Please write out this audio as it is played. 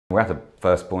We're at the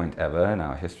first point ever in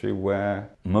our history where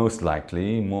most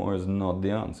likely more is not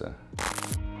the answer.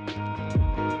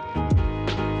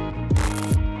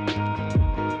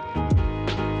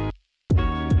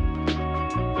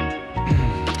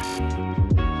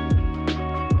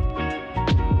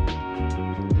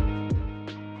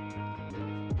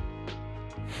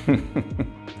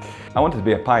 I wanted to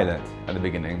be a pilot at the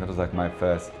beginning. That was like my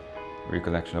first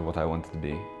recollection of what I wanted to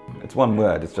be. It's one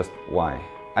word, it's just why.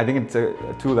 I think it's a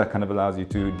tool that kind of allows you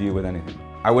to deal with anything.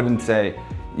 I wouldn't say,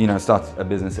 you know, start a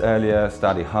business earlier,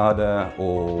 study harder,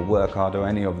 or work harder, or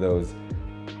any of those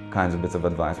kinds of bits of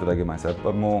advice that I give myself,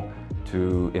 but more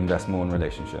to invest more in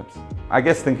relationships. I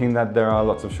guess thinking that there are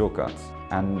lots of shortcuts,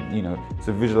 and you know,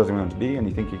 so visualizing where you want to be, and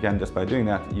you think you can just by doing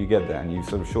that, you get there, and you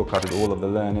sort of shortcutted all of the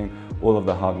learning, all of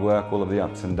the hard work, all of the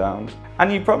ups and downs,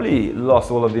 and you probably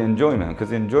lost all of the enjoyment,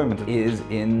 because the enjoyment is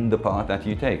in the path that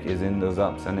you take, is in those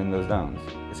ups and in those downs.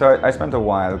 So I spent a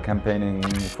while campaigning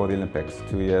for the Olympics,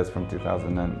 2 years from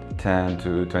 2010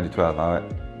 to 2012. Our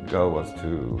goal was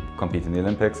to compete in the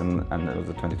Olympics, and it was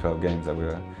the 2012 games that we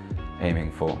were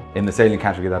aiming for. In the sailing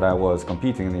category that I was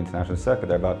competing in the international circuit,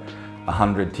 there are about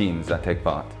 100 teams that take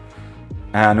part.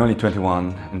 And only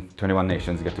 21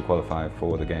 nations get to qualify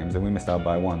for the games, and we missed out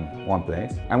by one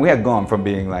place. And we had gone from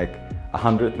being like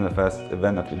 100th in the first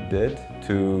event that we did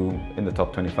to in the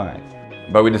top 25.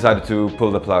 But we decided to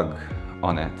pull the plug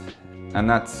on it. And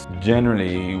that's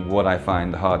generally what I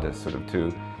find the hardest, sort of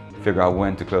to figure out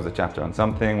when to close a chapter on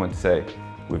something, when to say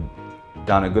we've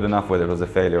done it good enough, whether it was a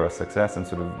failure or a success, and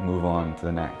sort of move on to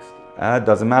the next. It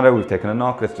doesn't matter, we've taken a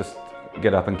knock, let's just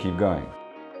get up and keep going.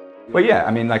 Well, yeah,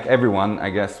 I mean, like everyone,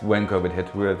 I guess, when COVID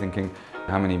hit, we were thinking,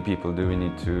 how many people do we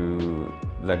need to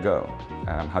let go?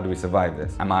 How do we survive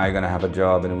this? Am I going to have a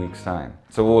job in a week's time?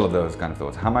 So all of those kind of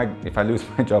thoughts. If I lose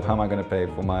my job, how am I going to pay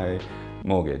for my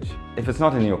mortgage? If it's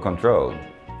not in your control,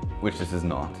 which this is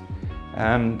not,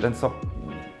 then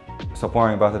stop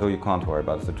worrying about it, or you can't worry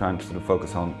about it. So trying to sort of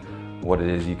focus on what it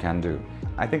is you can do.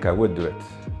 I think I would do it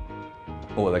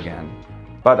all again.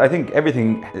 But I think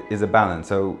everything is a balance,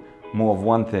 so more of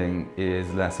one thing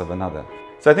is less of another.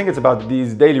 So I think it's about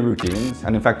these daily routines,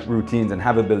 and in fact routines and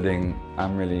habit building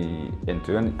I'm really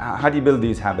into. And how do you build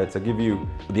these habits that give you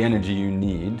the energy you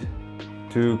need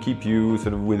to keep you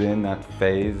sort of within that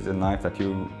phase in life that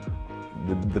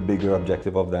the bigger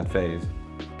objective of that phase.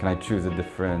 Can I choose a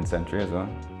different century as well?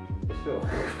 Sure.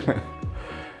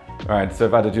 Alright, so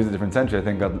if I had to choose a different century, I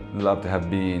think I'd love to have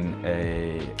been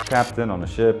a captain on a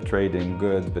ship trading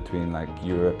goods between like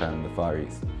Europe and the Far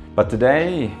East. But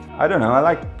today, I don't know, I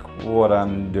like what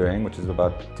I'm doing, which is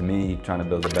about, to me, trying to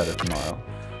build a better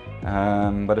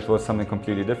tomorrow. But if it was something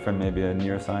completely different, maybe a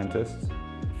neuroscientist,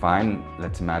 fine,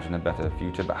 let's imagine a better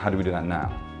future, but how do we do that now?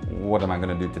 What am I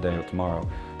going to do today or tomorrow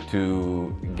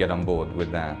to get on board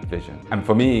with that vision? And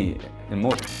for me, in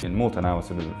Malta now, a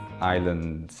sort of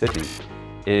island city,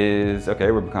 is, okay,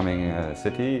 we're becoming a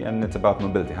city and it's about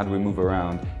mobility. How do we move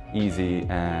around easy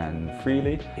and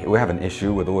freely? We have an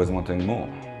issue with always wanting more,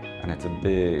 and it's a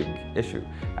big issue.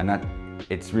 And that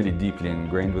it's really deeply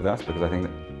ingrained with us, because I think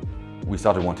that we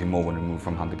started wanting more when we moved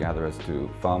from hunter-gatherers to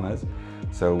farmers.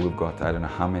 So we've got, I don't know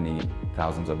how many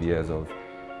thousands of years of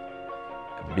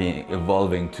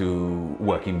evolving to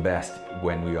working best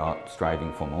when we are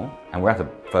striving for more. And we're at the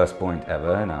first point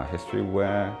ever in our history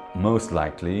where most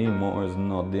likely more is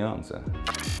not the answer.